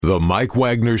The Mike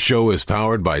Wagner Show is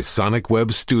powered by Sonic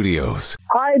Web Studios.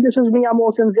 Hi, this is Mia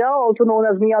Mosinzia, also known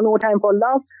as Mia No Time for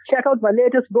Love. Check out my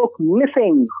latest book,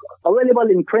 Missing, available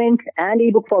in print and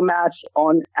ebook formats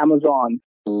on Amazon.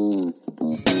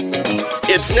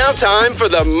 It's now time for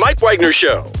the Mike Wagner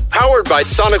Show, powered by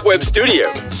Sonic Web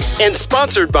Studios and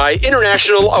sponsored by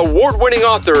international award-winning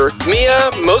author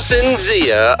Mia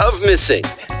Mosinzia of Missing.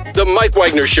 The Mike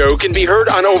Wagner Show can be heard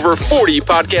on over 40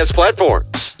 podcast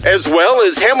platforms, as well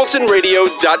as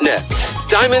HamiltonRadio.net,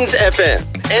 Diamonds FM,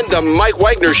 and the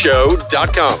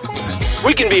MikeWagnerShow.com.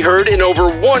 We can be heard in over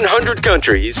 100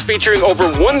 countries, featuring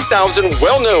over 1,000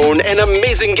 well-known and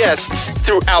amazing guests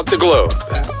throughout the globe.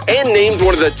 And named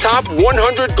one of the top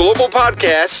 100 global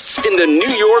podcasts in the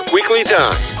New York Weekly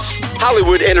Times,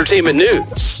 Hollywood Entertainment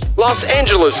News, Los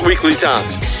Angeles Weekly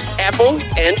Times, Apple,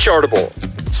 and Chartable.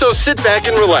 So sit back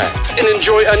and relax and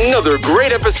enjoy another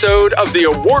great episode of the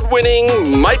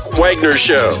award-winning Mike Wagner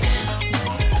Show.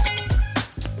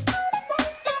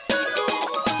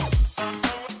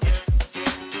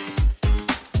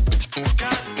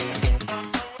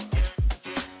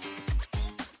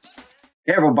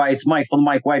 Hey everybody, it's Mike from the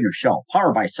Mike Wagner Show,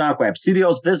 powered by Sonic Web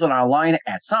Studios. Visit online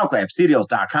at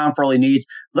sonicwebstudios.com for all your needs.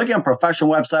 Look at a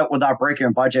professional website without breaking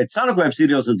your budget. Sonic Web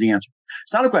Studios is the answer.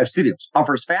 Sonic Web Studios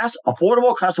offers fast,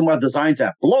 affordable custom web designs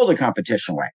that blow the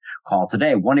competition away. Call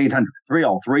today,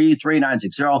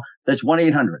 1-800-303-3960. That's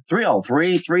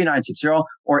 1-800-303-3960.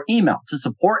 Or email to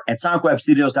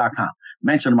support@sonicwebstudios.com.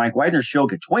 Mention the Mike Wagner Show,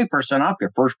 get 20% off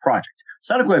your first project.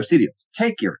 Sonic Web Studios,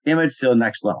 take your image to the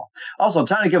next level. Also,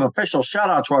 time to give official shout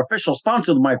out to our official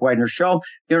sponsor of the Mike Wagner Show,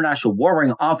 international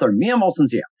war-winning author Mia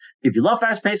Mosinzia. If you love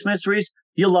fast-paced mysteries,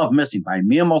 you'll love Missing by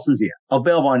Mia Mosinzia,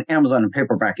 available on Amazon in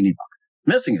paperback and ebook.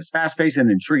 Missing is fast-paced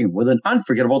and intriguing with an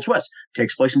unforgettable twist.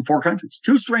 Takes place in 4 countries,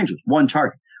 2 strangers, 1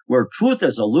 target, where truth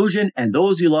is illusion and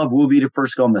those you love will be the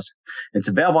first to go missing. It's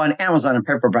available on Amazon in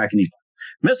paperback and ebook.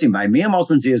 Missing by Mia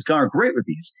Mosinzia has garnered great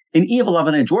reviews in Eve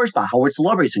 11 and George Baha with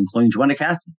celebrities including Joanna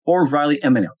Cassidy, Forbes Riley,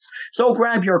 and many others. So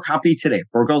grab your copy today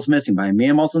for Girls Missing by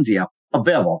Mia Mosinzia,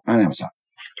 available on Amazon.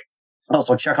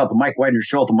 Also, check out the Mike Wagner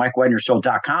Show at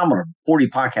themikewagnershow.com or 40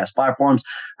 podcast platforms.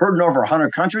 Heard in over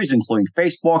 100 countries, including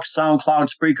Facebook, SoundCloud,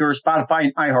 Spreaker, Spotify,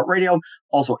 and iHeartRadio.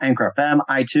 Also, Anchor FM,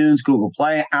 iTunes, Google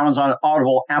Play, Amazon,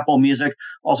 Audible, Apple Music.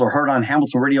 Also heard on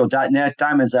HamiltonRadio.net,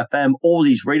 Diamonds FM,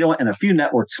 Oldies Radio, and a few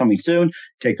networks coming soon.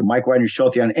 Take the Mike Wagner Show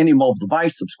on any mobile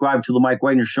device. Subscribe to the Mike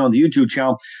Wagner Show on the YouTube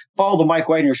channel. Follow the Mike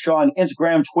Wagner Show on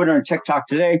Instagram, Twitter, and TikTok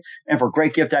today. And for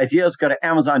great gift ideas, go to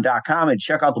Amazon.com and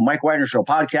check out the Mike Wagner Show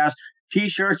podcast.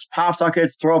 T-shirts, pop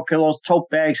sockets, throw pillows, tote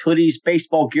bags, hoodies,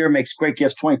 baseball gear makes great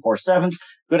gifts 24/7.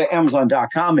 Go to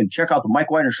Amazon.com and check out the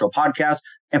Mike Wagner Show podcast.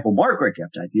 And for more great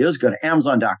gift ideas, go to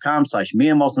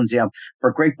Amazon.com/Mia Mosinzia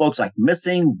for great books like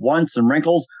Missing, Once, and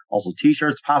Wrinkles. Also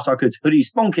T-shirts, pop sockets, hoodies,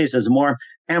 phone cases, and more.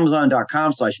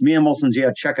 Amazon.com/Mia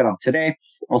Mosinzia. Check it out today.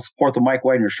 I'll support the Mike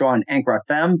Wagner Show on Anchor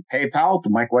FM, PayPal,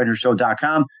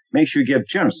 themikewagnershow.com. Make sure you give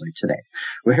generously today.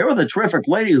 We're here with a terrific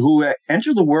lady who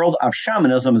entered the world of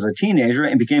shamanism as a teenager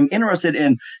and became interested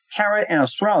in tarot and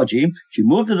astrology. She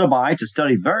moved to Dubai to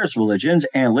study various religions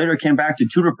and later came back to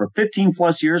tutor for 15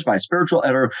 plus years by spiritual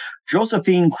editor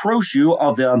Josephine Crochu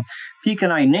of the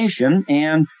Pekinite Nation.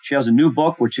 And she has a new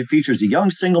book which features a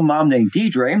young single mom named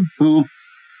Deidre who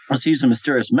receives a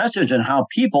mysterious message on how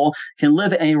people can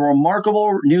live a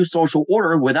remarkable new social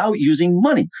order without using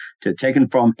money, taken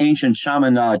from ancient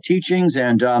shaman teachings.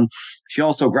 And she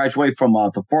also graduated from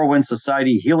the Four Winds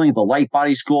Society Healing the Light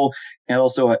Body School, and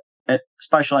also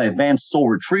especially advanced soul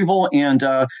retrieval, and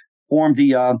formed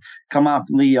the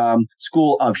Kamapli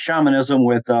School of Shamanism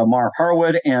with Marv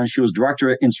Harwood, and she was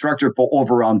instructor for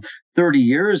over 30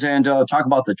 years, and talk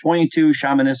about the 22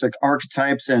 shamanistic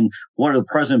archetypes and what are the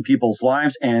present people's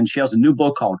lives. And she has a new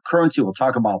book called Currency. We'll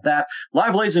talk about that.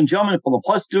 Live, ladies and gentlemen, from the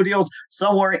Plus Studios,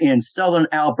 somewhere in southern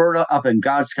Alberta, up in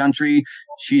God's country.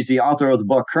 She's the author of the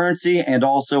book Currency, and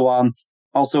also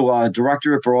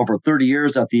director for over 30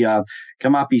 years at the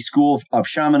Kamapi School of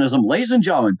Shamanism. Ladies and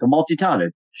gentlemen, the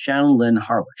multi-talented Shannon Lyn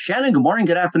Harwood. Shannon, good morning,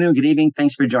 good afternoon, good evening.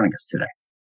 Thanks for joining us today.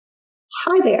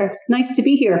 Hi there. Nice to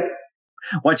be here.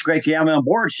 Well, it's great to have you on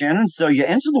board, Shannon. So you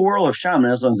entered the world of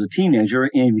shamanism as a teenager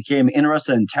and you became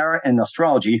interested in tarot and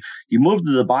astrology. You moved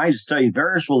to Dubai to study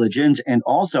various religions, and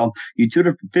also you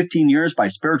tutored for 15 years by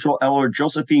spiritual elder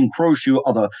Josephine Crochu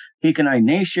of the Pekinite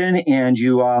Nation, and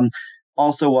you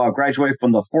also graduated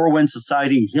from the Four Winds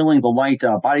Society Healing the Light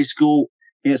Body School.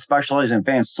 He specialized in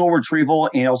advanced soul retrieval,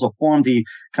 and also formed the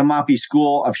Kamapi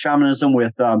School of Shamanism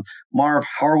with Marv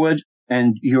Harwood.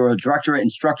 and you're a director and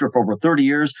instructor for over 30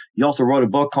 years. You also wrote a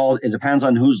book called It Depends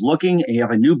on Who's Looking. And you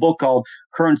have a new book called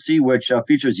Currency, which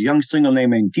features a young single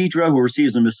named Deidre who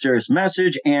receives a mysterious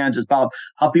message and is about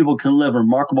how people can live in a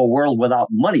remarkable world without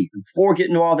money. Before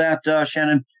getting into all that,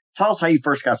 Shannon, tell us how you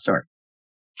first got started.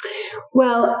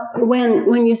 Well,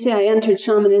 when you say I entered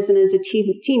shamanism as a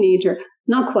teenager,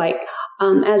 not quite.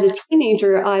 As a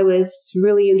teenager, I was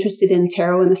really interested in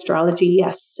tarot and astrology.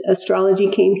 Yes,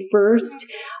 astrology came first.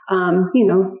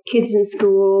 Kids in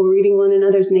school reading one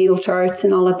another's natal charts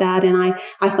and all of that. And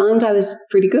I found I was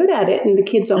pretty good at it. And the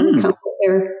kids all would come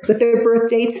with their birth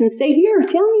dates and say, "Here,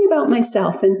 tell me about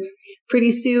myself." And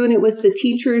pretty soon it was the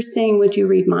teachers saying, "Would you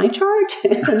read my chart?"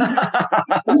 And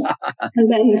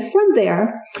then from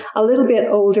there, a little bit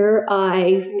older,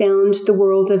 I found the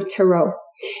world of tarot.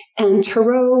 And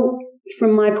tarot,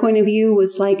 from my point of view,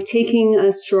 was like taking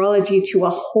astrology to a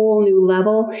whole new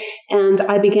level. And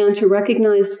I began to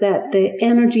recognize that the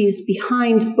energies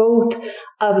behind both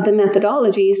of the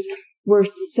methodologies were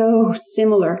so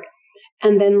similar.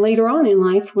 And then later on in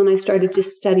life, when I started to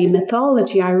study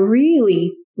mythology, I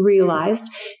really realized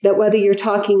that whether you're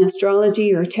talking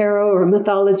astrology or tarot or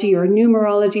mythology or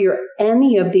numerology or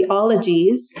any of the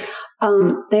ologies,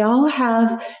 they all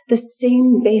have the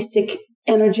same basic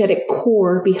energetic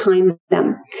core behind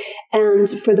them. And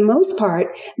for the most part,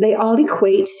 they all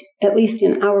equate, at least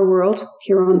in our world,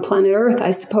 here on planet Earth,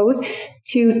 I suppose,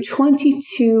 to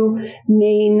 22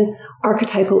 main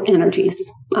archetypal energies.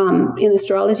 In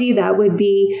astrology, that would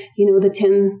be, the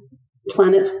 10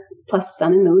 planets plus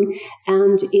sun and moon,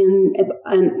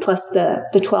 and plus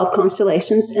the 12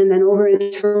 constellations, and then over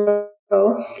in tarot,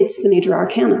 it's the major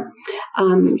arcana.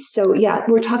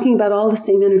 We're talking about all the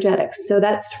same energetics. So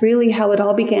that's really how it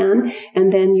all began.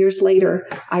 And then years later,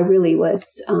 I really was,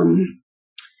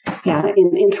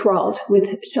 enthralled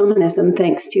with shamanism,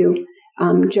 thanks to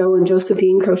Joe and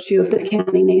Josephine Croce of the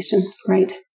Canny Nation,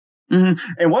 right? Mm-hmm.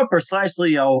 And what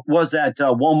precisely was that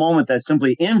one moment that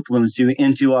simply influenced you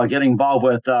into getting involved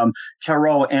with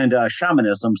tarot and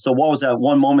shamanism? So what was that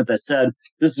one moment that said,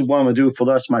 "This is what I'm going to do for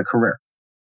the rest of my career"?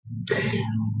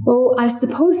 Well, I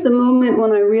suppose the moment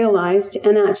when I realized,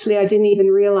 and actually I didn't even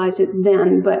realize it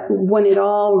then, but when it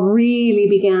all really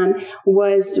began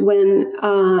was when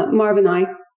Marv and I,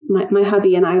 my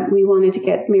hubby and I, we wanted to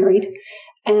get married.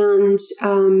 And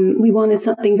we wanted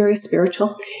something very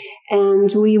spiritual.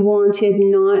 And we wanted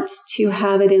not to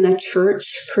have it in a church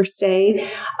per se.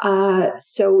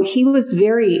 So he was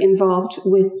very involved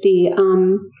with the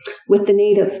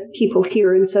native people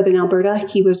here in southern Alberta.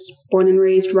 He was born and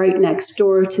raised right next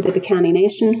door to the Canny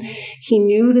Nation. He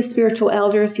knew the spiritual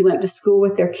elders. He went to school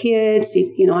with their kids.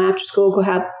 After school, go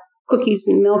have cookies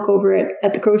and milk over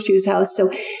at the Croce's house.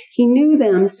 So he knew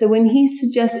them. So when he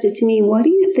suggested to me, "What do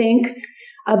you think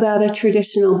about a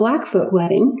traditional Blackfoot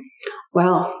wedding?"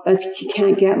 Well, you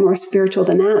can't get more spiritual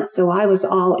than that. So I was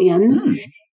all in.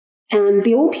 And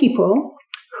the old people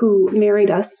who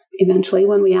married us eventually,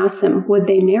 when we asked them, would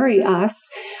they marry us?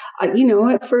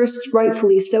 At first,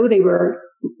 rightfully so, they were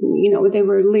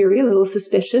leery, a little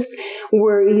suspicious,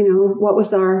 what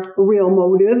was our real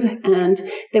motive? And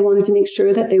they wanted to make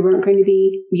sure that they weren't going to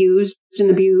be used and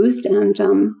abused. And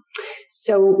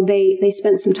so they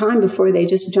spent some time before they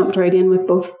just jumped right in with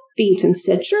both feet and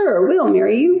said, "Sure, we'll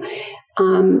marry you."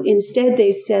 Instead,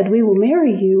 they said, "We will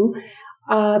marry you,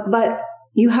 but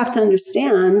you have to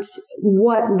understand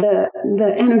what the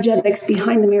energetics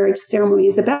behind the marriage ceremony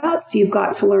is about. So you've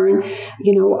got to learn,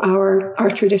 our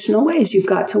traditional ways. You've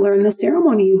got to learn the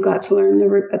ceremony. You've got to learn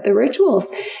the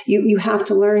rituals. You have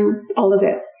to learn all of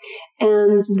it.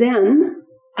 And then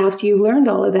after you've learned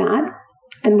all of that,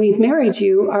 and we've married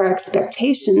you, our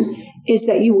expectation is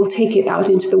that you will take it out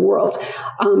into the world."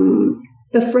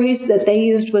 The phrase that they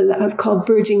used was called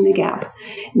bridging the gap.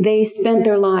 They spent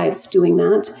their lives doing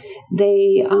that.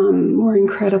 They were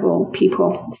incredible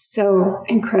people, so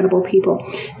incredible people.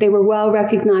 They were well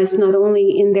recognized not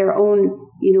only in their own,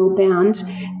 band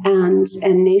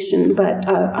and nation, but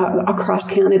across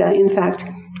Canada. In fact,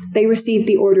 they received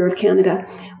the Order of Canada,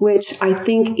 which I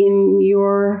think in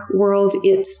your world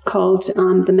it's called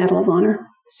the Medal of Honor.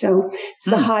 So it's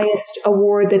the highest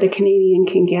award that a Canadian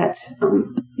can get.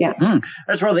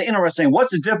 That's really interesting.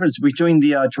 What's the difference between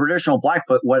the traditional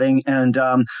Blackfoot wedding and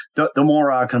the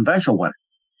more conventional wedding?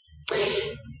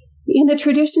 In the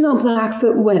traditional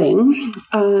Blackfoot wedding,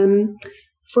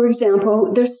 for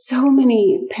example, there's so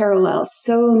many parallels,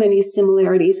 so many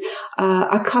similarities.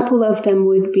 A couple of them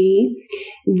would be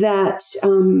that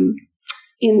in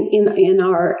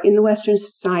the Western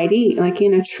society, like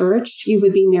in a church, you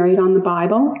would be married on the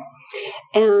Bible,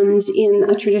 and in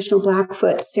a traditional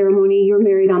Blackfoot ceremony, you're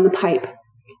married on the pipe.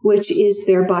 which is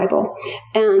their Bible.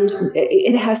 And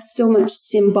it has so much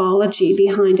symbology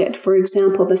behind it. For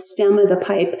example, the stem of the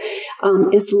pipe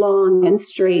is long and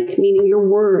straight, meaning your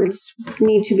words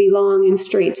need to be long and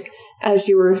straight as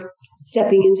you were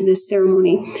stepping into this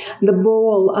ceremony. The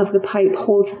bowl of the pipe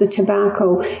holds the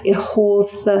tobacco. It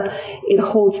holds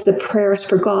the prayers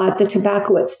for God. The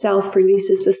tobacco itself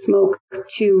releases the smoke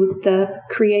to the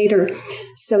Creator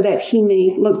so that He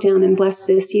may look down and bless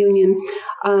this union.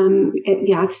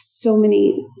 It's so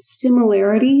many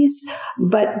similarities,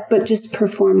 but just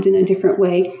performed in a different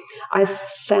way. I've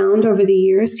found over the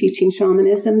years teaching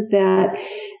shamanism that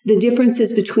the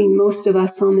differences between most of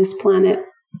us on this planet,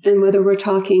 and whether we're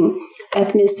talking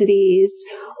ethnicities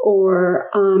or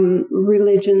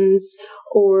religions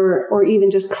or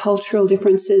even just cultural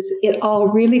differences, it all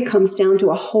really comes down to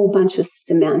a whole bunch of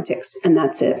semantics, and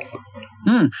that's it.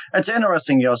 That's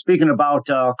interesting. Speaking about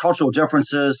cultural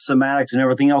differences, semantics, and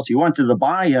everything else, you went to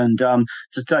Dubai and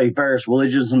to study various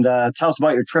religions. And tell us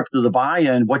about your trip to Dubai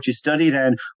and what you studied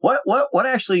and what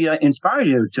actually inspired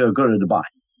you to go to Dubai.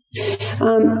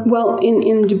 Well,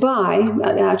 in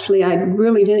Dubai, actually, I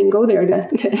really didn't go there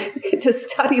to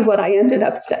study what I ended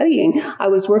up studying. I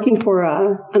was working for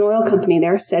an oil company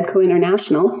there, Sedco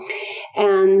International,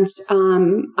 and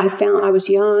I was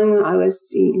young. I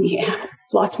was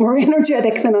lots more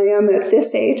energetic than I am at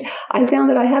this age. I found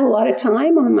that I had a lot of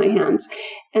time on my hands,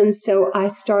 and so I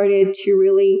started to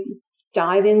really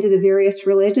dive into the various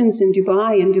religions in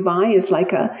Dubai. And Dubai is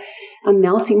like a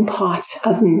melting pot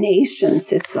of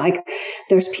nations. It's like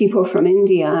there's people from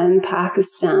India and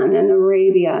Pakistan and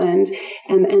Arabia and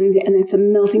it's a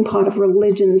melting pot of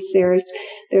religions. There's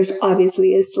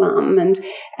obviously Islam and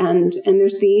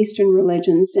there's the Eastern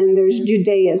religions and there's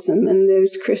Judaism and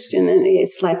there's Christian, and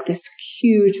it's like this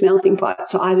huge melting pot.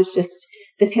 So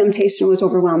the temptation was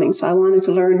overwhelming. So I wanted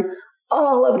to learn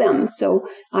all of them. So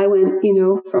I went,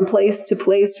 from place to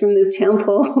place, from the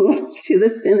temple to the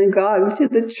synagogue, to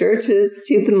the churches,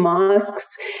 to the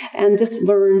mosques, and just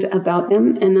learned about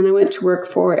them. And then I went to work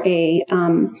for a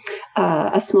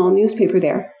small newspaper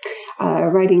there,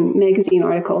 writing magazine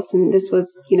articles. And this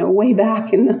was, way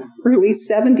back in the early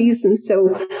 70s. And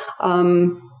so,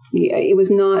 it was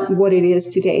not what it is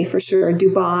today, for sure.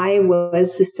 Dubai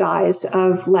was the size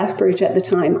of Lethbridge at the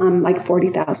time, like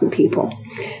 40,000 people.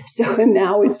 So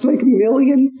now it's like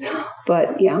millions,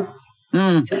 but yeah.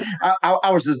 So.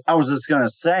 I was just going to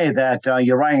say that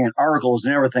you're writing articles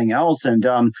and everything else, and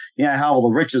how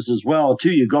the riches as well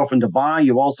too. You go from Dubai,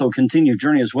 you also continue your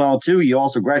journey as well too. You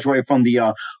also graduated from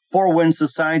the Four Winds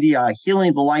Society,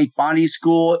 Healing the Light Body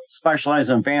School, specialized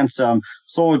in advanced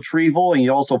soul retrieval, and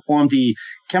you also formed the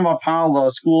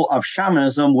Kemapal School of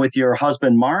Shamanism with your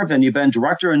husband Marv, and you've been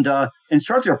director and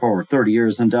instructor for over 30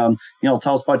 years. And tell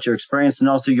us about your experience and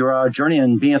also your journey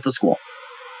and being at the school.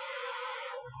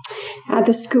 At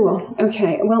the school.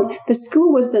 Okay. Well, the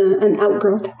school was an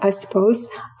outgrowth, I suppose,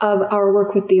 of our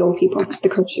work with the old people, the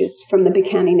Kirchus from the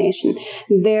Bikani Nation.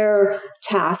 Their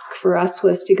task for us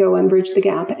was to go and bridge the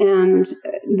gap, and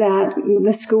that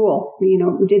the school,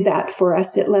 did that for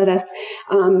us. It let us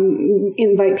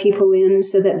invite people in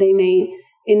so that they may.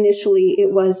 Initially,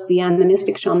 it was the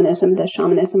animistic shamanism, the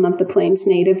shamanism of the Plains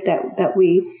Native that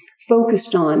we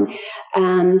focused on,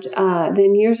 and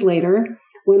then years later,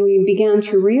 when we began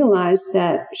to realize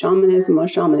that shamanism was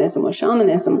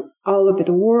shamanism all over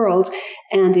the world,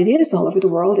 and it is all over the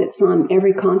world, it's on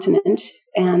every continent,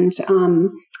 and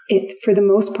it, for the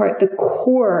most part, the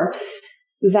core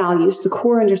values, the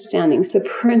core understandings, the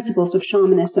principles of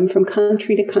shamanism from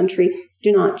country to country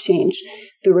do not change.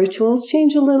 The rituals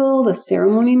change a little, the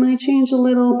ceremony might change a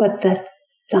little, but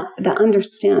the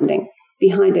understanding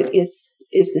behind it is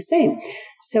the same.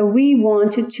 So we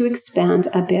wanted to expand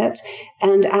a bit,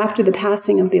 and after the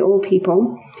passing of the old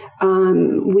people,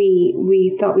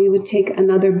 we thought we would take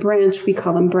another branch. We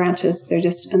call them branches. They're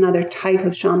just another type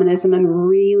of shamanism, and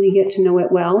really get to know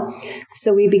it well.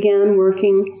 So we began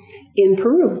working in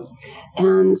Peru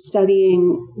and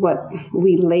studying what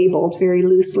we labeled very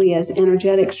loosely as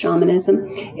energetic shamanism.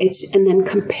 And then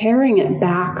comparing it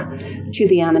back to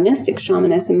the animistic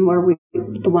shamanism,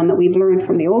 the one that we learned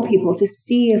from the old people, to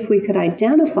see if we could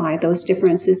identify those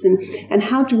differences and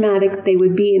how dramatic they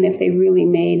would be, and if they really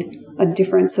made a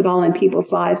difference at all in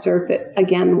people's lives, or if it,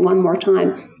 again, one more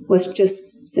time, was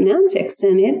just semantics.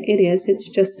 And it's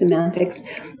just semantics.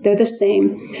 They're the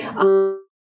same.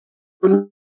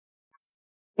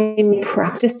 And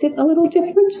practice it a little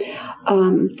different.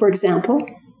 For example,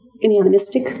 in the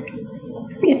animistic,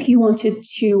 if you wanted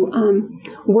to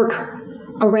work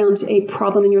around a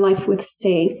problem in your life with,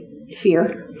 say,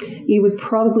 fear, you would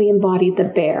probably embody the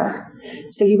bear.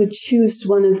 So you would choose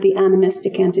one of the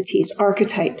animistic entities,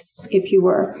 archetypes, if you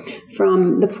were,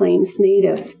 from the Plains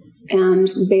natives. And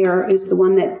bear is the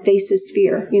one that faces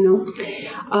fear,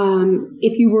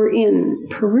 If you were in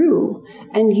Peru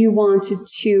and you wanted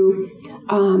to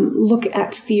look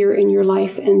at fear in your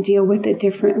life and deal with it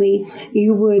differently,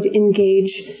 you would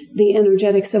engage the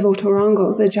energetics of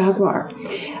Otorongo, the jaguar.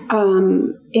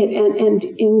 And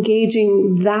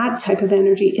engaging that type of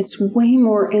energy, it's way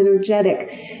more energetic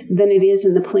than it is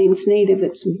in the Plains native.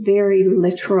 It's very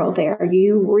literal there.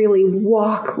 You really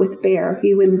walk with bear.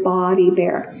 You embody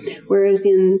bear. Whereas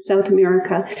in South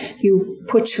America, you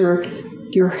put your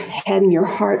head and your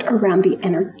heart around the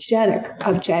energetic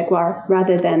of jaguar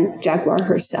rather than jaguar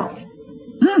herself.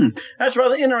 That's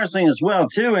rather interesting as well,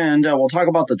 too. And we'll talk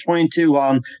about the 22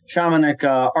 shamanic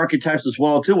archetypes as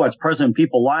well, too, what's present in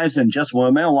people's lives in just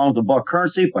one minute, along with the book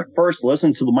Currency. But first,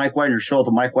 listen to the Mike Wagner Show at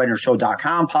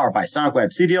themikewagnershow.com, powered by Sonic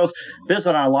Web Studios.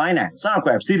 Visit online at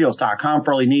sonicwebstudios.com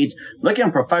for all your needs. Look at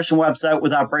a professional website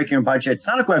without breaking your budget.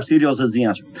 Sonic Web Studios is the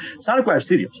answer. Sonic Web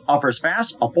Studios offers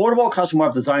fast, affordable custom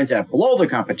web designs at below the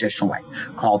competition rate.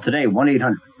 Call today,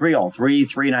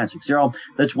 1-800-303-3960.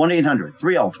 That's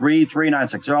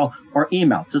 1-800-303-3960. Or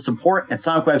email to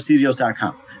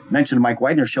support@sonicwebstudios.com. Mention the Mike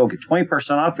Wagner Show, get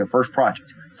 20% off your first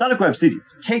project. Sonic Web Studios,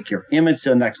 take your image to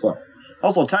the next level.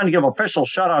 Also, time to give official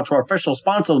shout-out to our official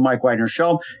sponsor of the Mike Wagner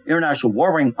Show, international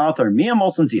war-winning author Mia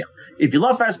Molson-Zia. If you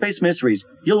love fast-paced mysteries,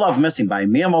 you'll love Missing by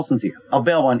Mia Molson-Zia,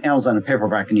 available on Amazon in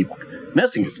paperback and ebook.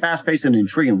 Missing is fast-paced and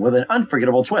intriguing with an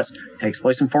unforgettable twist. Takes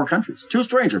place in 4 countries, 2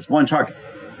 strangers, 1 target,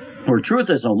 where truth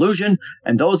is an illusion,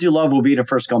 and those you love will be the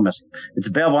first to go missing. It's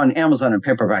available on Amazon in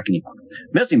paperback and ebook.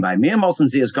 Missing by Mia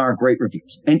Molson-Zia has garnered great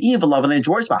reviews, and even love and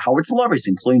enjoys by Howard celebrities,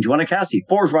 including Joanna Cassidy,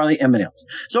 Forbes Riley, and many others.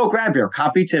 So grab your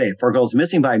copy today for Girls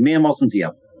Missing by Mia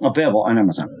Molson-Zia, available on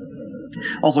Amazon.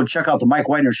 Also, check out the Mike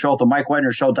Wagner Show at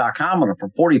themikewagnershow.com on over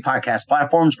 40 podcast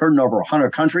platforms, heard in over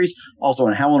 100 countries. Also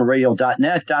on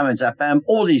HowlandRadio.net, Diamonds FM,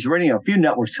 Oldies Radio, a few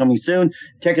networks coming soon.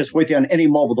 Take us with you on any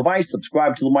mobile device.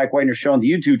 Subscribe to the Mike Wagner Show on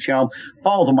the YouTube channel.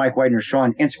 Follow the Mike Wagner Show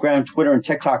on Instagram, Twitter, and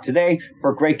TikTok today.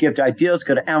 For great gift ideas,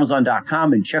 go to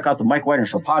Amazon.com and check out the Mike Wagner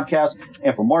Show podcast.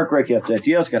 And for more great gift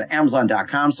ideas, go to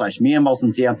Amazon.com/Mia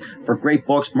Molson-Zia for great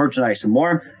books, merchandise, and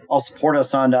more. Also support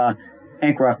us on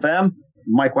Anchor FM,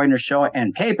 Mike Wagner Show,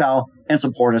 and PayPal, and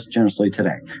support us generously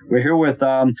today. We're here with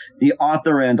the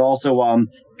author and also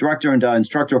director and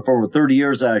instructor for over 30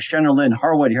 years, Shannon Lyn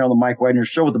Harwood, here on the Mike Wagner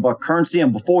Show with the book Currency.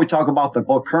 And before we talk about the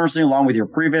book Currency, along with your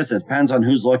previous, it depends on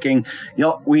who's looking.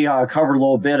 We covered a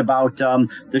little bit about the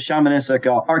shamanistic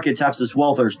archetypes as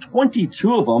well. There's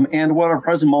 22 of them, and what are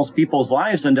present in most people's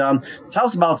lives. And tell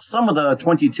us about some of the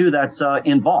 22 that's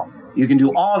involved. You can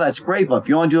do all, that's great, but if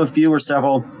you want to do a few or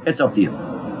several, it's up to you.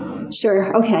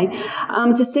 Sure. Okay.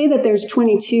 To say that there's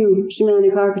 22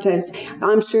 shamanic archetypes,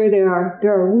 I'm sure there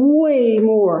are way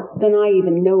more than I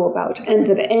even know about, and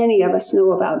that any of us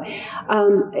know about.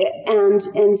 And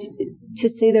to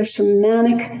say they're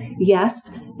shamanic,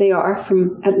 yes, they are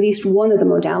from at least one of the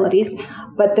modalities,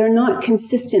 but they're not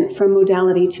consistent from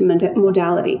modality to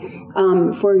modality.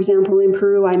 For example, in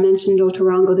Peru, I mentioned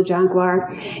Otorongo, the jaguar.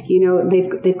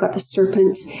 They've got the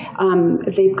serpent,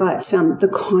 they've got the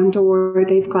condor,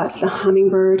 they've got the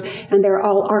hummingbird, and they're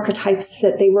all archetypes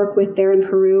that they work with there in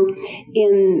Peru.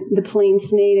 In the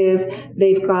Plains native,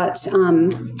 they've got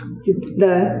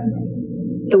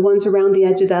the ones around the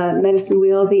edge of the medicine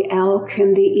wheel, the elk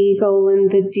and the eagle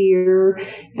and the deer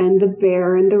and the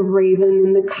bear and the raven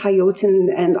and the coyote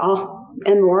and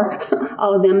more,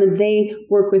 all of them. And they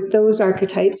work with those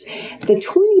archetypes. The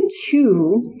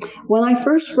 22, when I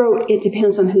first wrote It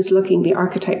Depends on Who's Looking, the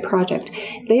Archetype Project,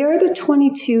 they are the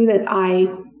 22 that I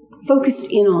focused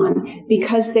in on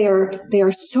because they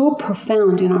are so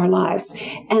profound in our lives.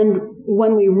 And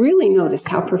when we really notice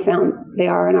how profound they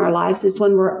are in our lives is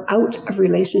when we're out of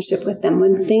relationship with them,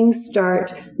 when things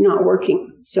start not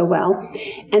working so well.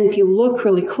 And if you look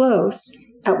really close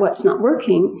at what's not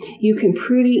working, you can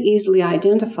pretty easily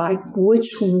identify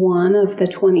which one of the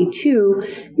 22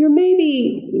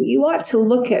 you ought to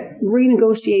look at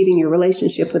renegotiating your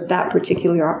relationship with that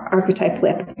particular archetype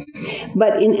with.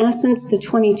 But in essence, the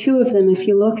 22 of them, if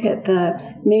you look at the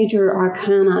major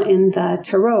arcana in the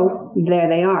tarot, there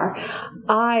they are.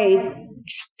 I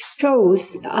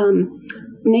chose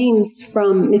names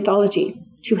from mythology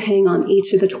to hang on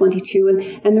each of the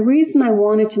 22. And the reason I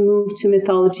wanted to move to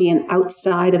mythology and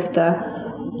outside of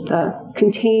the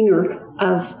container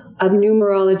of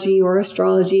numerology or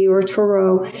astrology or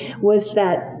tarot was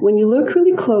that when you look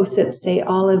really close at, say,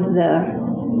 all of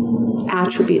the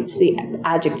attributes, the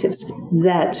adjectives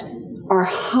that are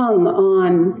hung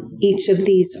on each of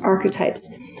these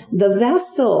archetypes. The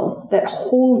vessel that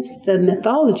holds the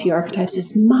mythology archetypes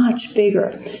is much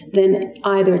bigger than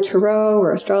either tarot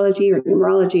or astrology or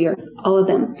numerology or all of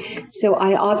them. So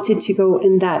I opted to go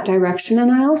in that direction,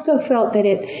 and I also felt that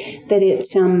it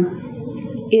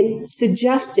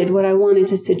suggested what I wanted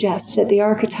to suggest, that the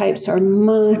archetypes are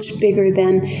much bigger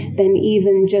than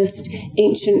even just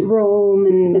ancient Rome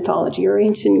and mythology, or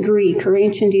ancient Greek or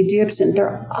ancient Egyptian.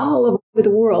 They're all over the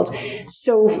world.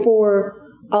 So for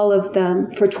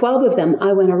 12 of them,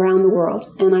 I went around the world,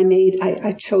 and I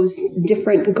chose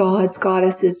different gods,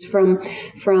 goddesses from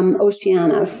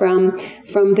Oceania, from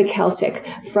the Celtic,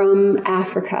 from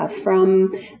Africa,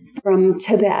 from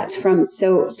Tibet,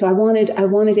 so I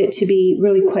wanted it to be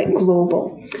really quite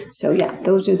global. So yeah,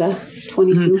 those are the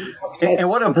 22. Mm-hmm. And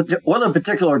what are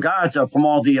particular gods from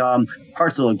all the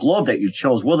parts of the globe that you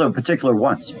chose? What are the particular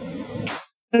ones?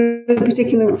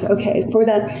 Particular ones. Okay, for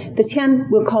the 10,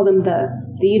 we'll call them the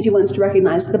easy ones to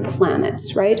recognize, the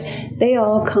planets, right? They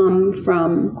all come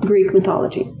from Greek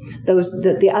mythology.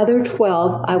 The other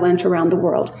 12, I went around the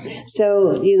world.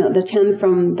 So, the 10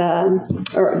 from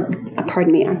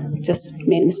pardon me, I just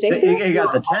made a mistake. You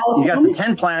got the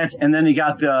 10 planets, and then you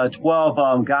got the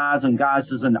 12 gods and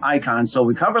goddesses and icons. So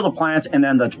we cover the planets, and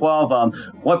then the 12,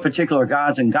 what particular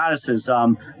gods and goddesses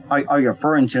are you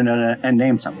referring to, and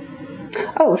name some?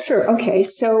 Oh, sure. Okay.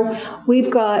 So we've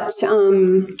got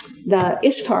the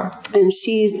Ishtar, and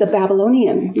she's the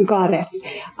Babylonian goddess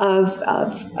of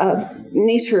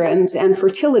nature and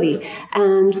fertility.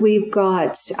 And we've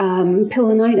got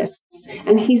Pillanitis,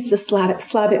 and he's the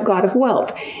Slavic god of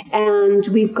wealth. And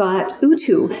we've got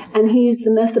Utu, and he's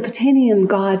the Mesopotamian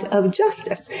god of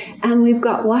justice. And we've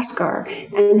got Huascar,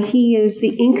 and he is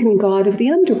the Incan god of the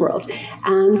underworld.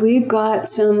 And we've got,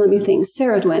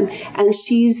 Saradwin, and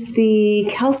she's the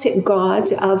Celtic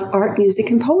god of art,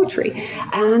 music, and poetry.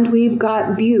 And we've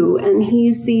got Bu, and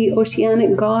he's the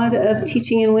Oceanic god of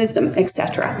teaching and wisdom,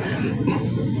 etc.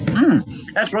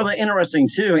 That's really interesting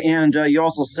too. And you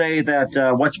also say that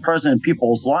what's present in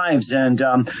people's lives, and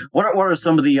what are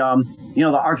some of the the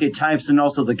archetypes and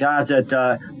also the gods that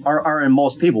are in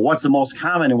most people? What's the most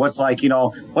common, and what's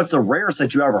what's the rarest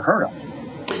that you ever heard of?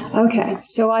 Okay,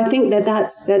 so I think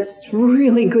that's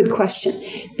really good question,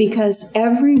 because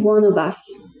every one of us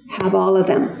have all of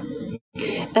them.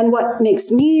 And what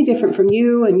makes me different from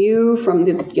you and you from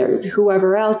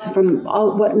whoever else, from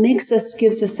all, what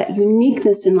gives us that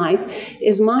uniqueness in life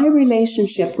is my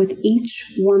relationship with each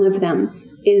one of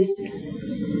them is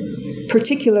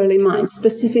particularly mine,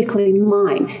 specifically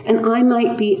mine. And I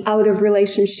might be out of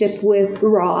relationship with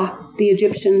Ra, the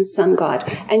Egyptian sun god,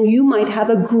 and you might have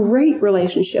a great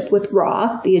relationship with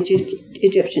Ra, the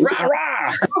Egyptian. Rah,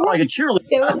 rah! Like a cheerleader.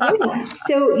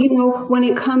 So, when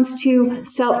it comes to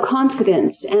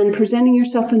self-confidence and presenting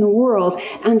yourself in the world,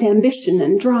 and ambition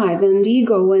and drive and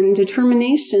ego and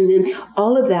determination and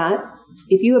all of that,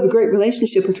 if you have a great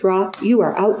relationship with Ra, you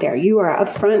are out there. You are up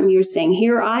front, and you're saying,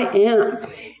 here I am.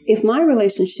 If my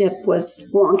relationship was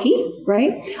wonky,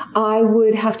 right, I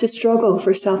would have to struggle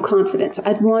for self-confidence.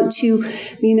 I'd want to,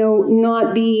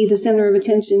 not be the center of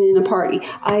attention in a party.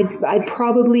 I'd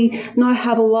probably not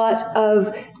have a lot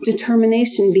of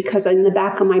determination, because in the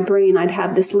back of my brain, I'd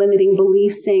have this limiting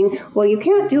belief saying, well, you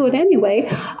can't do it anyway.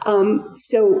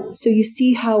 So you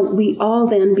see how we all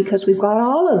then, because we've got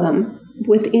all of them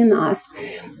within us,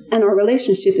 and our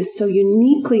relationship is so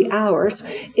uniquely ours,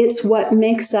 it's what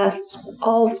makes us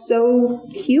all so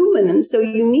human and so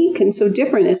unique and so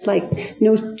different. It's like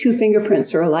no two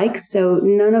fingerprints are alike, so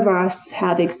none of us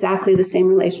have exactly the same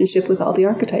relationship with all the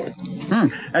archetypes.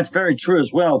 That's very true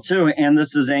as well, too. And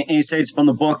this is a stage from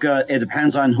the book, It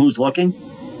Depends on Who's Looking.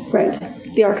 Right.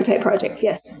 The Archetype Project,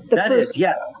 yes.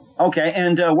 Yeah. Okay,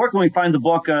 and where can we find the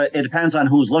book, It Depends on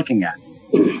Who's Looking At?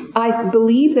 I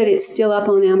believe that it's still up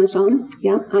on Amazon.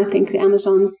 Yeah, I think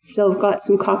Amazon's still got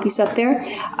some copies up there.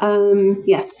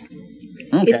 Yes.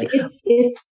 Okay.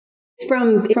 It's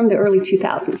from the early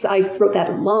 2000s. I wrote that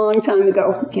a long time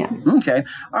ago. Yeah. Okay.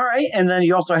 All right. And then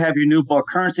you also have your new book,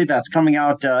 Currency, that's coming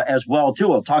out as well, too.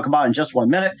 We'll talk about it in just 1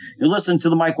 minute. You listen to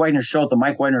The Mike Wagner Show at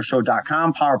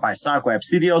themikewagnershow.com, powered by Sonic Web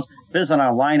Studios. Visit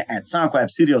online at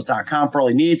sonicwebstudios.com for all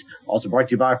your needs. Also brought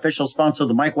to you by official sponsor,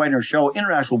 The Mike Wagner Show,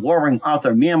 international war ring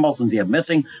author Mia Molson's The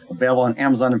Missing, available on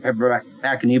Amazon and paperback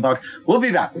and ebook. We'll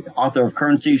be back with the author of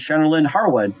Currency, Shannon Lyn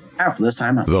Harwood, after this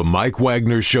time out. The Mike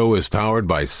Wagner Show is powered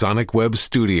by Sonic Web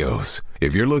Studios.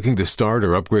 If you're looking to start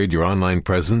or upgrade your online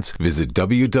presence, visit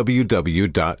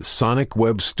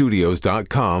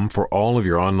www.sonicwebstudios.com for all of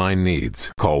your online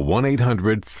needs. Call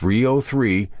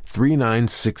 1-800-303-3939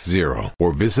 888-478-3960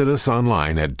 or visit us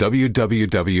online at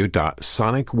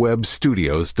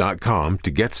www.sonicwebstudios.com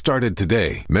to get started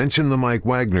today. Mention the Mike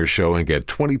Wagner Show and get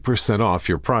 20% off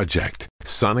your project.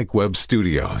 Sonic Web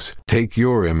Studios. Take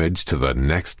your image to the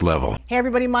next level. Hey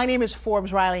everybody, my name is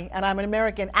Forbes Riley and I'm an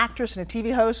American actress and a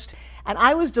TV host. And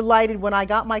I was delighted when I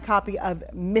got my copy of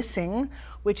Missing,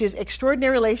 which is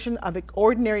Extraordinary Relation of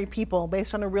Ordinary People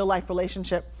based on a real life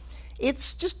relationship.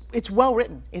 It's well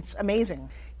written. It's amazing.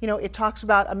 You know, it talks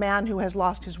about a man who has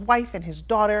lost his wife and his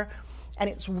daughter, and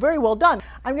it's very well done.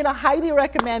 I'm going to highly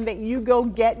recommend that you go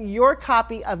get your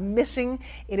copy of Missing.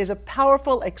 It is a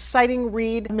powerful, exciting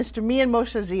read. Mr. Mian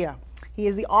Moshe Zia. He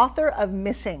is the author of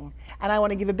Missing. And I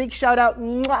want to give a big shout out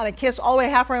and a kiss all the way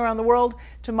halfway around the world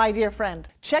to my dear friend.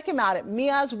 Check him out at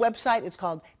Mia's website. It's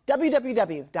called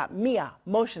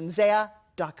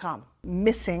www.miamotionzea.com.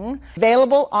 Missing,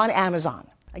 available on Amazon.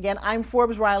 Again, I'm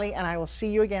Forbes Riley, and I will see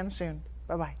you again soon.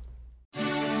 Bye-bye.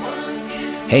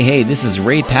 Hey, this is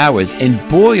Ray Powers, and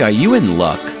boy, are you in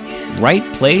luck. Right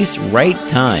place, right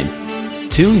time.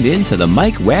 Tuned in to the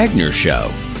Mike Wagner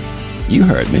Show. You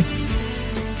heard me.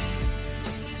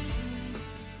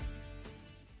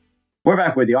 We're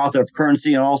back with the author of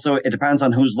Currency, and also It Depends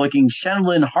on Who's Looking, Shannon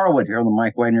Lyn Harwood here on the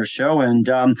Mike Wagner Show. And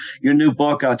your new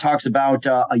book talks about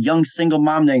a young single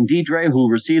mom named Deidre who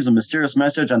receives a mysterious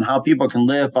message on how people can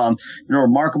live in a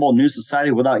remarkable new society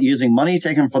without using money,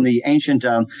 taken from the ancient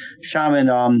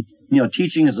shaman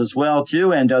teachings as well,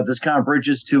 too. And this kind of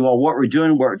bridges to what we're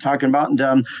doing, what we're talking about.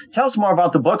 And tell us more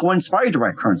about the book. What inspired you to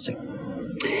write Currency?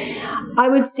 I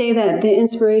would say that the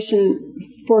inspiration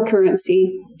for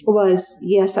Currency was,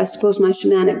 yes, I suppose my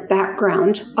shamanic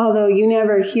background, although you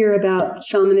never hear about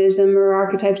shamanism or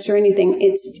archetypes or anything.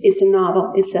 It's a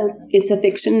novel. It's a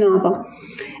fiction novel.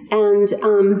 And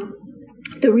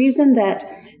the reason that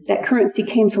Currency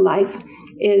came to life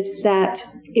is that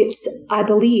I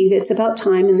believe it's about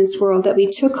time in this world that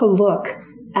we took a look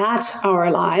at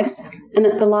our lives and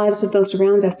at the lives of those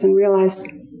around us and realized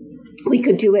we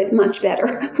could do it much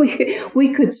better.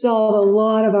 We could solve a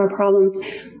lot of our problems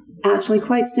actually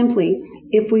quite simply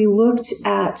if we looked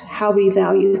at how we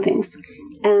value things.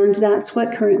 And that's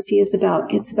what Currency is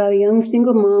about. It's about a young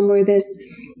single mom where this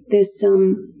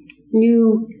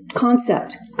new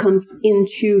concept comes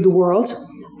into the world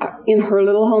in her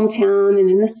little hometown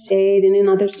and in the state and in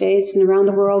other states and around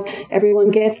the world. Everyone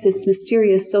gets this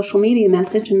mysterious social media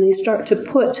message, and they start to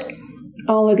put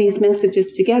all of these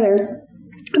messages together.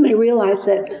 And they realize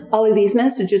that all of these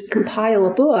messages compile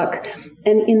a book,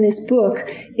 and in this book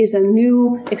is a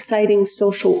new, exciting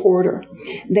social order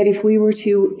that if we were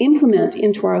to implement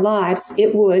into our lives,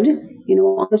 it would,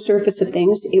 on the surface of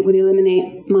things, it would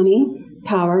eliminate money,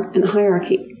 power, and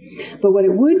hierarchy. But what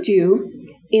it would do,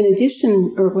 in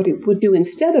addition, or what it would do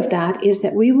instead of that, is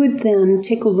that we would then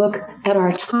take a look at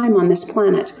our time on this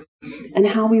planet and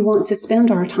how we want to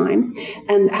spend our time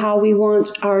and how we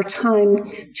want our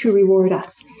time to reward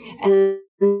us. And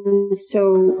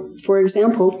so, for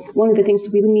example, one of the things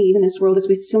that we would need in this world is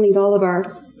we still need all of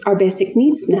our basic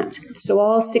needs met. So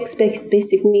all 6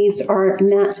 basic needs are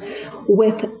met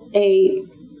with a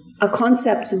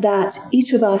concept that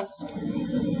each of us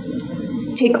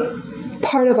take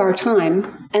part of our time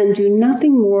and do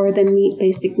nothing more than meet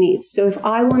basic needs. So if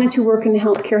I wanted to work in the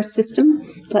healthcare system,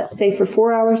 let's say for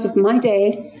 4 hours of my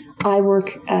day, I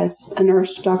work as a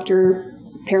nurse, doctor,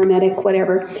 paramedic,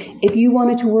 whatever. If you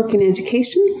wanted to work in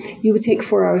education, you would take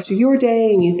 4 hours of your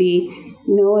day and you'd be,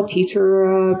 a teacher,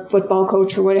 a football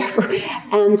coach or whatever.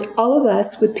 And all of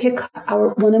us would pick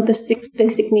one of the 6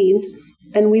 basic needs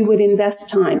and we would invest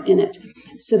time in it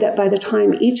so that by the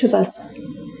time each of us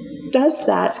does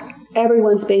that,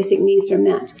 everyone's basic needs are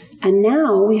met. And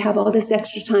now we have all this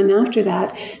extra time after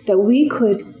that we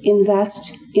could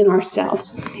invest in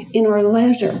ourselves, in our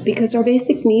leisure, because our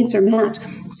basic needs are met.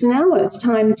 So now it's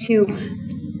time to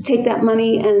take that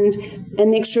money and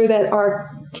make sure that our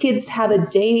kids have a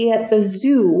day at the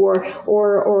zoo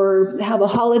or have a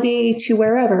holiday to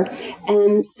wherever.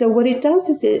 And so what it does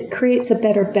is it creates a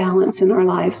better balance in our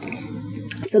lives,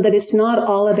 so that it's not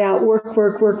all about work.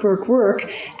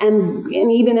 And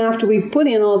even after we put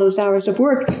in all those hours of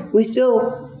work,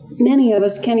 many of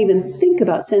us can't even think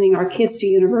about sending our kids to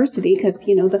university because,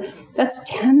 that's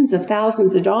tens of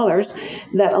thousands of dollars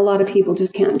that a lot of people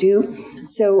just can't do.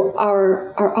 So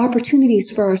our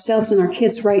opportunities for ourselves and our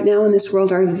kids right now in this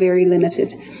world are very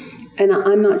limited. And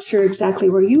I'm not sure exactly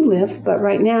where you live, but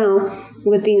right now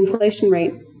with the inflation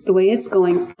rate, the way it's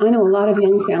going, I know a lot of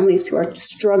young families who are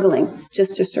struggling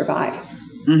just to survive.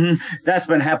 That's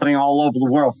been happening all over the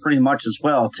world pretty much as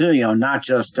well, too. Not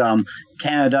just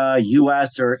Canada,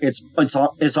 U.S., or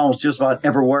it's almost just about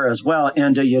everywhere as well.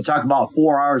 And you talk about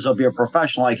 4 hours of your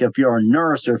profession, like if you're a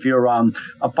nurse or if you're a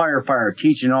firefighter,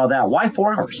 teaching, all that. Why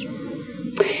 4 hours?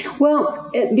 Well,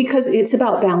 because it's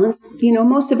about balance.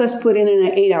 Most of us put in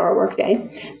an 8-hour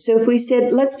workday. So if we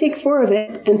said, let's take 4 of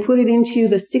it and put it into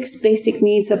the 6 basic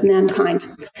needs of mankind,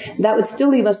 that would still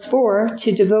leave us 4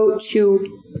 to devote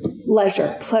to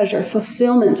leisure, pleasure,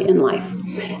 fulfillment in life.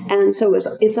 And so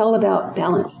it's all about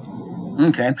balance.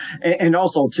 Okay. And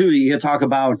also, too, you talk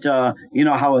about,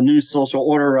 how a new social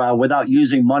order without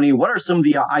using money. What are some of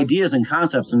the ideas and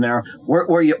concepts in there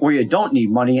where you don't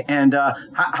need money? And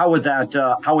how would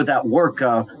that work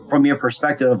from your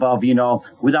perspective of,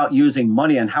 without using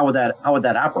money, and how would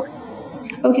that operate?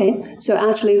 Okay, so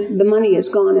actually the money is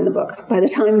gone in the book. By the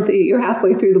time you're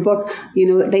halfway through the book,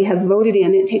 they have voted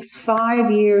in. It takes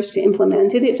 5 years to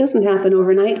implement it. It doesn't happen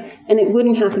overnight, and it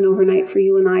wouldn't happen overnight for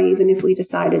you and I, even if we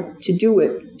decided to do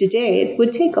it today. It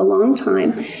would take a long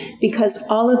time because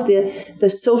all of the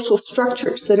social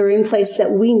structures that are in place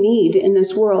that we need in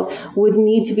this world would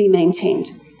need to be maintained.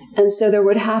 And so there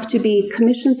would have to be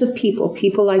commissions of people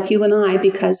like you and I,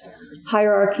 because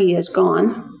hierarchy is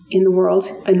gone in the world,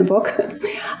 in the book.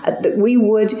 We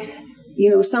would,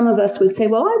 some of us would say,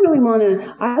 well, I want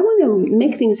to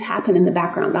make things happen in the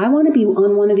background. I want to be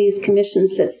on one of these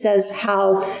commissions that says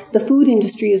how the food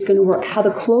industry is going to work, how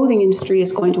the clothing industry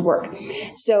is going to work.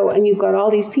 So, and you've got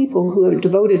all these people who have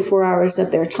devoted 4 hours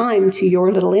of their time to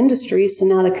your little industry. So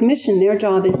now the commission, their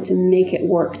job is to make it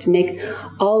work, to make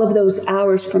all of those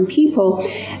hours from people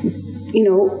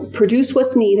produce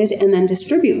what's needed and then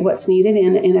distribute what's needed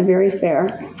in a very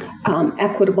fair,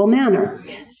 equitable manner.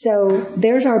 So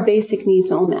there's our basic needs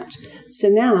all met. So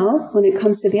now, when it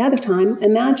comes to the other time,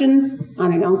 imagine,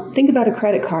 think about a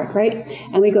credit card, right?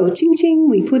 And we go, ching, ching,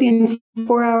 we put in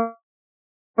 4 hours.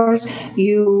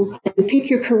 You pick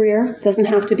your career. It doesn't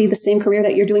have to be the same career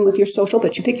that you're doing with your social,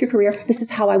 but you pick your career. This is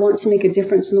how I want to make a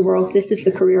difference in the world. This is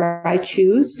the career I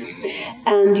choose.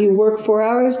 And you work 4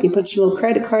 hours. You put your little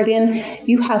credit card in.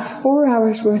 You have 4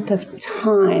 hours worth of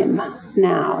time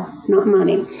now, not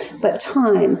money, but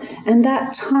time. And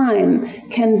that time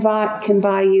can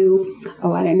buy you,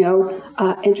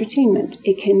 entertainment.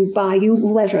 It can buy you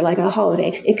leisure, like a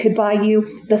holiday. It could buy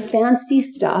you the fancy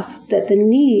stuff that the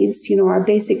needs, our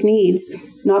basic needs,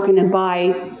 not going to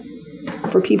buy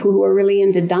for people who are really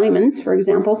into diamonds, for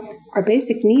example. Our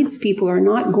basic needs people are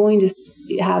not going to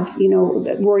have,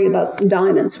 worry about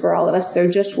diamonds for all of us. They're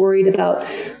just worried about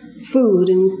food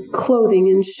and clothing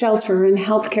and shelter and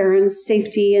healthcare and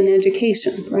safety and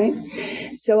education, right?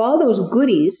 So all those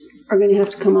goodies are going to have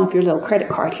to come off your little credit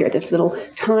card here, this little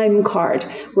time card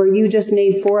where you just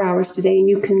made 4 hours today, and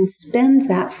you can spend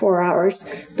that 4 hours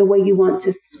the way you want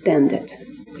to spend it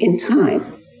in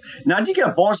time. Now, do you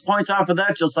get bonus points off of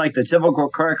that, just like the typical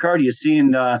credit card you see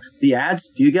in the ads?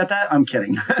 Do you get that? I'm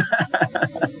kidding.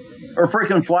 Or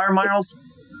freaking flyer miles?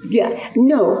 Yeah,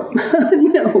 no,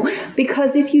 no,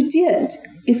 because if we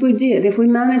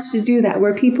managed to do that,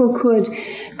 where people could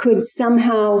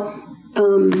somehow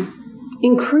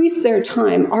increase their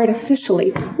time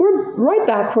artificially, we're right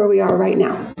back where we are right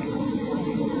now.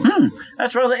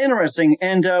 That's rather interesting.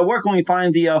 And where can we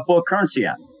find the book Currency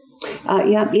at?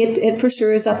 It for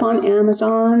sure is up on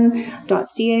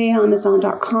Amazon.ca,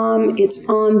 Amazon.com. It's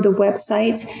on the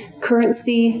website,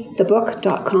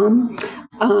 currencythebook.com.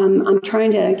 I'm trying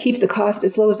to keep the cost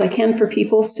as low as I can for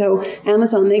people. So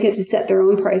Amazon, they get to set their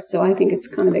own price. So I think it's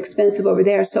kind of expensive over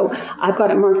there. So I've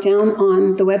got it marked down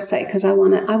on the website because I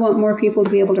want more people to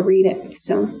be able to read it.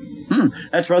 So.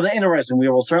 That's rather interesting. We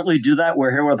will certainly do that.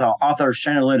 We're here with author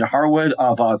Shannon Lyn Harwood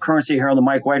of Currency here on the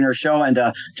Mike Wagner Show. And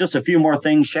just a few more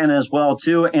things, Shannon, as well,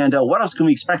 too. And what else can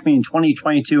we expect in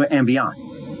 2022 and beyond?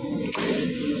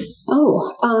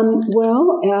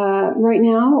 Right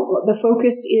now the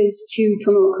focus is to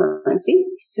promote currency.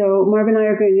 So Marv and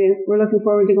I we're looking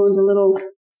forward to going to little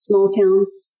small towns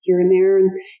here and there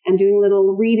and doing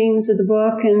little readings of the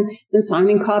book and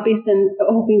signing copies and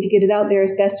hoping to get it out there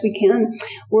as best we can.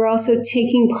 We're also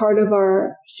taking part of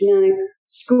our shamanic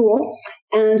school,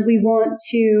 and we want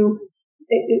to,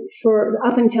 for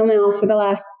up until now, for the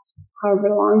last however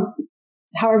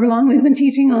long we've been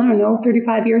teaching, I don't know,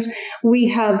 35 years, we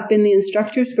have been the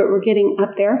instructors, but we're getting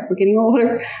up there, we're getting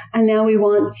older, and now we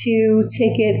want to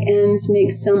take it and make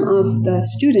some of the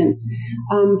students,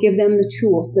 give them the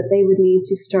tools that they would need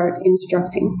to start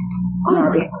instructing on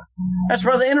our behalf. That's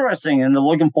rather interesting, and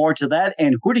looking forward to that.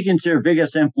 And who do you consider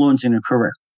biggest influence in your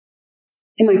career?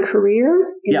 In my career?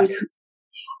 Yes.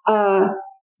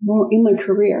 In my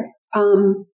career.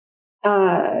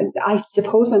 I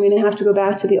suppose I'm going to have to go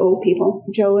back to the old people,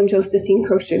 Joe and Josephine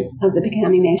Kosher of the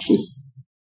Piikani Nation.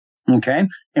 Okay.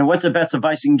 And what's the best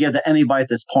advice you can give to anybody at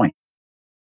this point?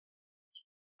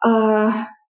 I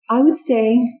would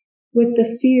say with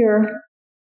the fear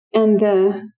and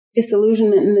the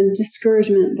disillusionment and the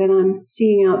discouragement that I'm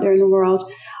seeing out there in the world,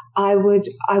 I would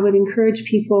encourage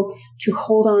people to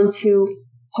hold on to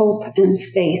hope and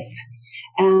faith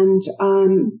and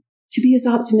to be as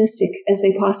optimistic as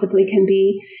they possibly can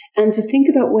be, and to think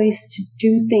about ways to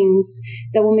do things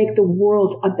that will make the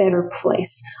world a better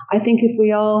place. I think if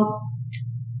we all,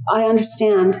 I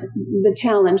understand the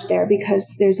challenge there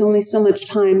because there's only so much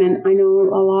time, and I know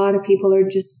a lot of people are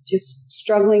just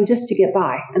struggling just to get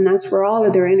by, and that's where all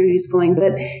of their energy is going.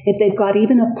 But if they've got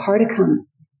even a particum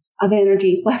of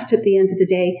energy left at the end of the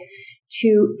day,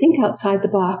 to think outside the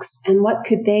box and what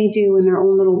could they do in their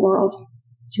own little world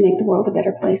to make the world a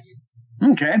better place.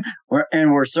 Okay.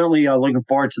 We're certainly looking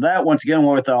forward to that. Once again,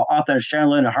 we're with author Shannon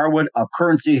Lyn Harwood of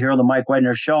Currency here on the Mike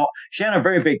Wagner Show. Shannon, a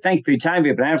very big thank you for your time.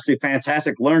 You've been absolutely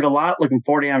fantastic. Learned a lot. Looking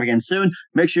forward to having you again soon.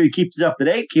 Make sure you keep us up to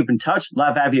date. Keep in touch.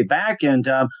 Love to have you back. And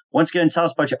once again, tell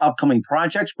us about your upcoming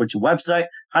projects. What's your website?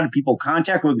 How do people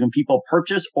contact? Where can people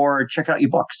purchase or check out your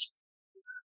books?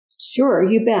 Sure,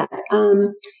 you bet.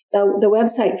 The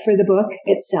website for the book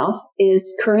itself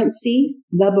is Currency,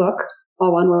 the book,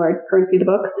 all one word,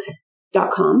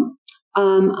 currencythebook.com.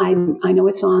 I know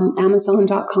it's on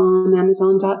Amazon.com,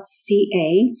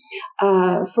 Amazon.ca.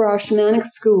 For our shamanic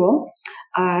school,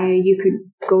 you could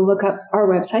go look up our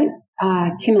website,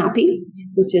 Kimapi,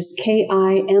 which is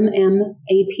KIMMAPII.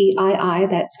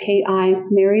 That's KI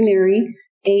Mary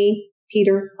A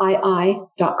Peter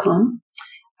II.com.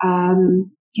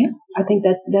 Yeah, I think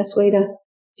that's the best way to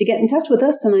get in touch with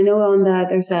us. And I know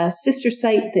there's a sister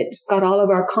site that's got all of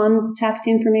our contact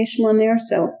information on there.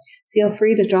 So feel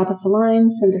free to drop us a line,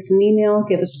 send us an email,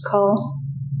 give us a call.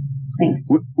 Thanks.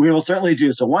 We will certainly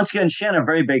do. So once again, Shannon, a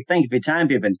very big thank you for your time.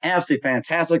 You've been absolutely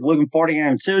fantastic. Looking forward to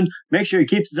getting soon. Make sure you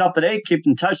keep us up to date. Keep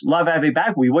in touch. Love having you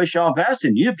back. We wish you all the best,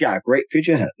 and you've got a great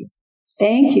future ahead.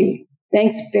 Thank you.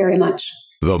 Thanks very much.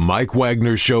 The Mike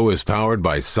Wagner Show is powered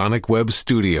by Sonic Web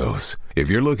Studios. If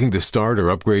you're looking to start or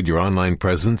upgrade your online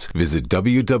presence, visit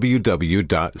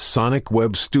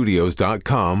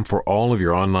www.sonicwebstudios.com for all of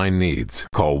your online needs.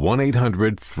 Call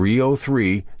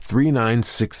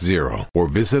 1-800-303-3960 or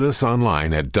visit us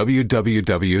online at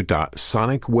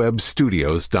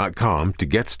www.sonicwebstudios.com to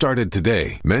get started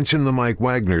today. Mention the Mike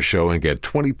Wagner Show and get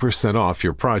 20% off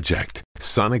your project.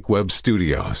 Sonic Web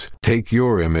Studios. Take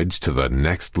your image to the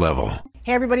next level.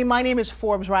 Hey everybody, my name is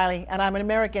Forbes Riley, and I'm an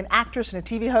American actress and a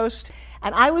TV host.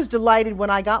 And I was delighted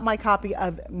when I got my copy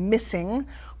of Missing,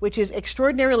 which is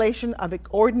Extraordinary Relation of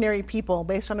Ordinary People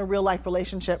based on a real life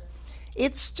relationship.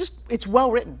 It's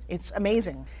well written. It's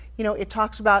amazing. You know, it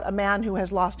talks about a man who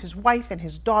has lost his wife and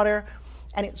his daughter,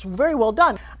 and it's very well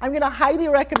done. I'm going to highly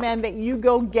recommend that you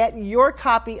go get your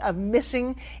copy of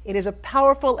Missing. It is a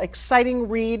powerful, exciting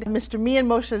read. Mr. Mian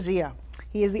Moshe Zia.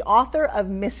 He is the author of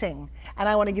Missing. And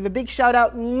I want to give a big shout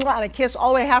out and a kiss all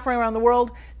the way halfway around the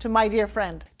world to my dear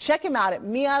friend. Check him out at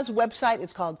Mia's website.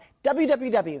 It's called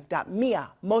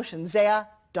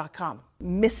www.miamoshenzea.com.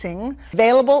 Missing,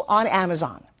 available on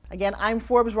Amazon. Again, I'm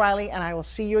Forbes Riley, and I will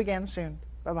see you again soon.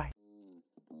 Bye-bye.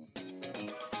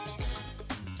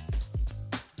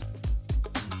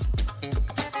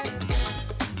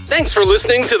 Thanks for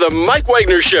listening to The Mike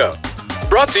Wagner Show.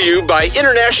 Brought to you by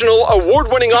international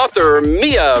award-winning author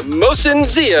Mia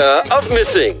Mohsen-Zia of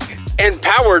Missing, and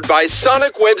powered by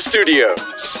Sonic Web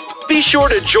Studios. Be sure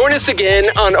to join us again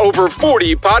on over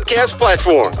 40 podcast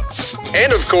platforms,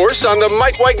 and of course on the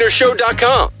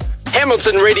MikeWagnerShow.com,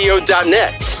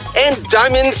 HamiltonRadio.net, and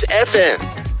Diamonds FM.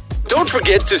 Don't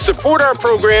forget to support our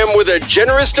program with a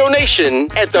generous donation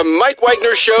at the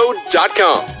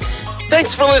MikeWagnerShow.com.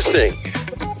 Thanks for listening.